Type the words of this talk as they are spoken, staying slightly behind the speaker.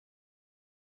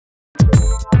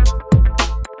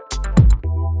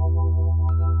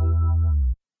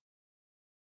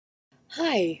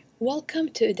Hi, welcome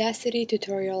to Audacity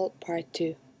tutorial part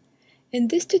 2. In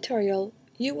this tutorial,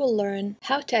 you will learn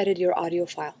how to edit your audio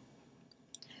file.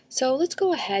 So let's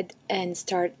go ahead and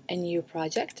start a new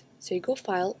project. So you go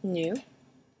File, New,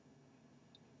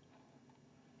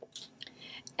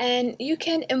 and you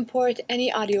can import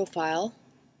any audio file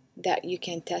that you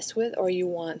can test with or you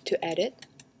want to edit.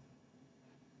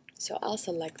 So I'll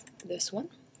select this one.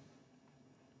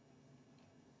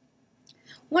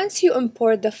 Once you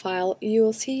import the file, you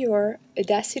will see your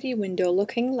Audacity window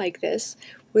looking like this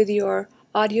with your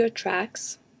audio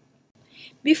tracks.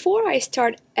 Before I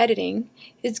start editing,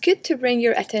 it's good to bring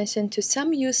your attention to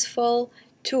some useful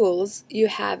tools you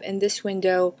have in this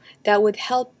window that would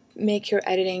help make your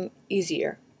editing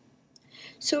easier.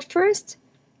 So first,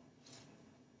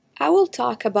 I will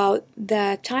talk about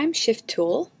the time shift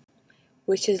tool,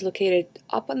 which is located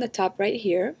up on the top right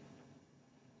here.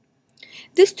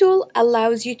 This tool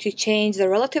allows you to change the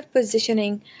relative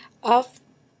positioning of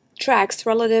tracks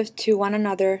relative to one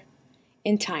another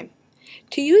in time.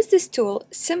 To use this tool,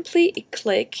 simply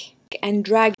click and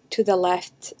drag to the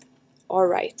left or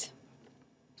right,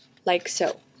 like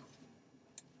so.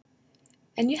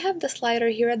 And you have the slider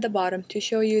here at the bottom to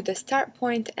show you the start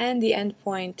point and the end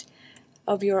point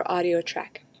of your audio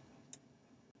track.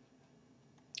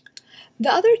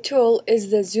 The other tool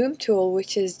is the zoom tool,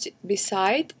 which is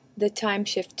beside the time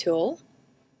shift tool,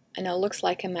 and it looks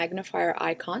like a magnifier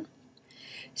icon.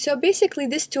 So basically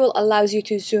this tool allows you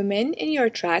to zoom in your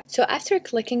track. So after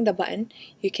clicking the button,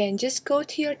 you can just go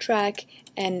to your track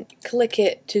and click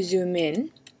it to zoom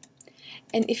in.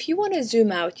 And if you want to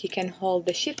zoom out, you can hold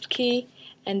the shift key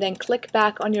and then click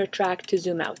back on your track to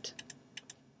zoom out.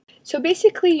 So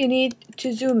basically you need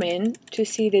to zoom in to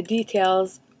see the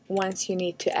details once you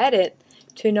need to edit,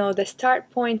 to know the start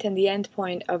point and the end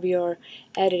point of your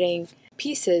editing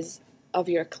pieces of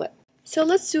your clip. So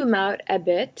let's zoom out a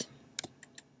bit.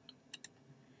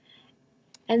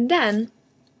 And then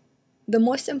the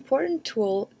most important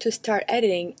tool to start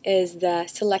editing is the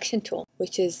selection tool,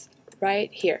 which is right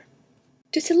here.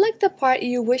 To select the part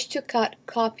you wish to cut,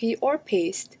 copy, or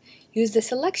paste, use the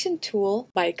selection tool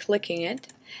by clicking it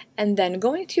and then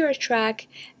going to your track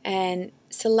and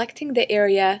selecting the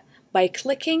area by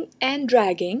clicking and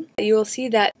dragging. You will see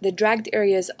that the dragged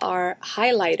areas are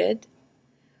highlighted,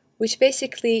 which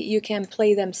basically you can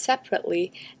play them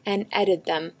separately and edit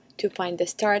them to find the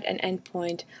start and end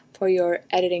point for your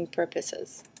editing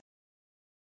purposes.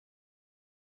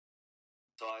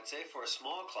 So I'd say for a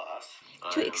small class,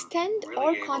 to extend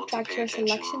or contract your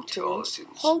selection tool,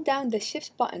 hold down the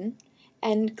shift button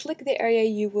and click the area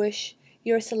you wish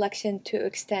your selection to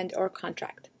extend or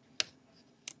contract,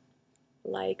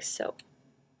 like so.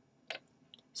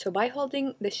 So by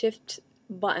holding the shift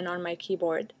button on my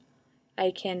keyboard,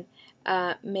 I can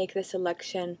make the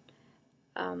selection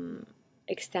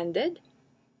extended,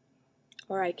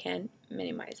 or I can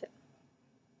minimize it,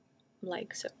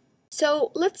 like so.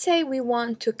 So let's say we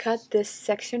want to cut this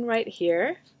section right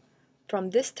here from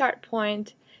this start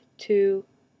point to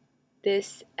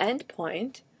this end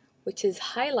point, which is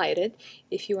highlighted.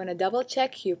 If you want to double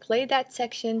check, you play that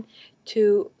section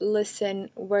to listen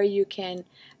where you can,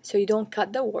 so you don't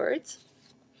cut the words.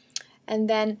 And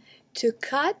then to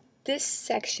cut this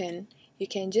section, you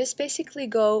can just basically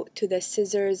go to the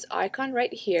scissors icon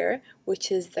right here,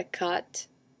 which is the cut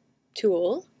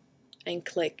tool, and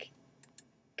click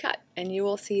cut, and you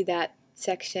will see that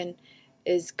section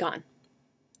is gone.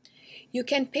 You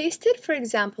can paste it, for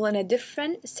example, in a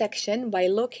different section by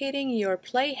locating your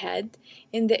playhead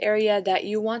in the area that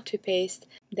you want to paste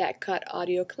that cut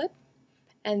audio clip,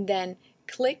 and then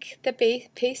click the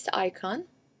paste icon,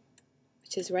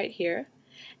 which is right here,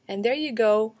 and there you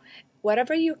go.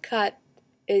 Whatever you cut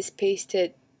is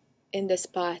pasted in the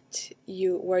spot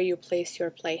where you place your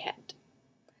playhead.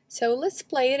 So let's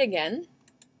play it again.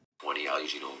 20, I'll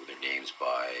usually know their names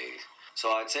by.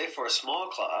 So I'd say for a small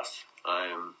class,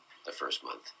 I'm the first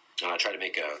month. And I try to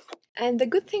make a. And the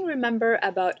good thing, remember,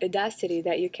 about Audacity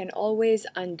that you can always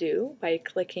undo by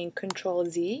clicking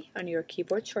Ctrl-Z on your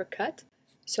keyboard shortcut.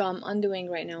 So I'm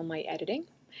undoing right now my editing.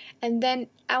 And then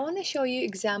I want to show you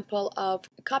example of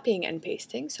copying and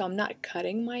pasting. So I'm not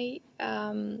cutting my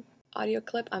audio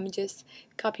clip, I'm just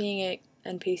copying it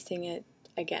and pasting it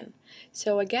again.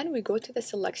 So again, we go to the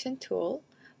selection tool.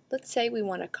 Let's say we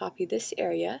want to copy this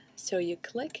area, so you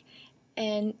click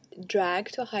and drag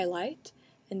to highlight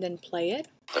and then play it.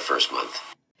 The first month.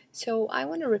 So I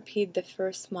want to repeat the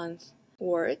first month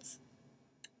words,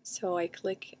 so I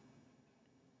click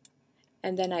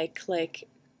and then I click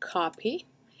copy,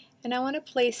 and I want to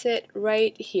place it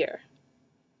right here.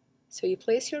 So you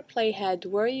place your playhead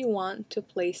where you want to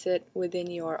place it within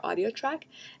your audio track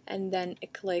and then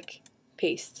click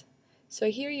paste. So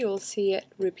here you will see it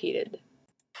repeated.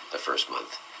 The first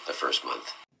month. The first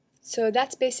month. So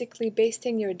that's basically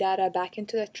pasting your data back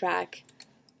into the track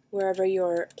wherever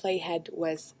your playhead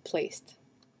was placed.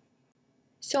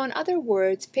 So in other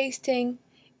words, pasting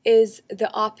is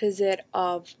the opposite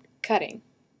of cutting.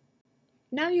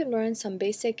 Now you learn some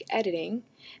basic editing,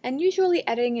 and usually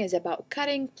editing is about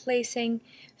cutting, placing,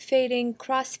 fading,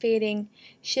 crossfading,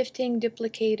 shifting,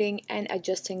 duplicating, and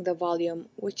adjusting the volume,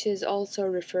 which is also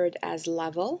referred as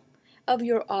level, of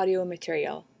your audio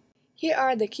material. Here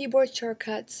are the keyboard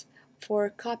shortcuts for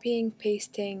copying,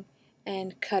 pasting,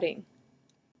 and cutting.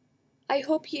 I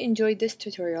hope you enjoyed this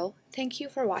tutorial. Thank you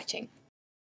for watching.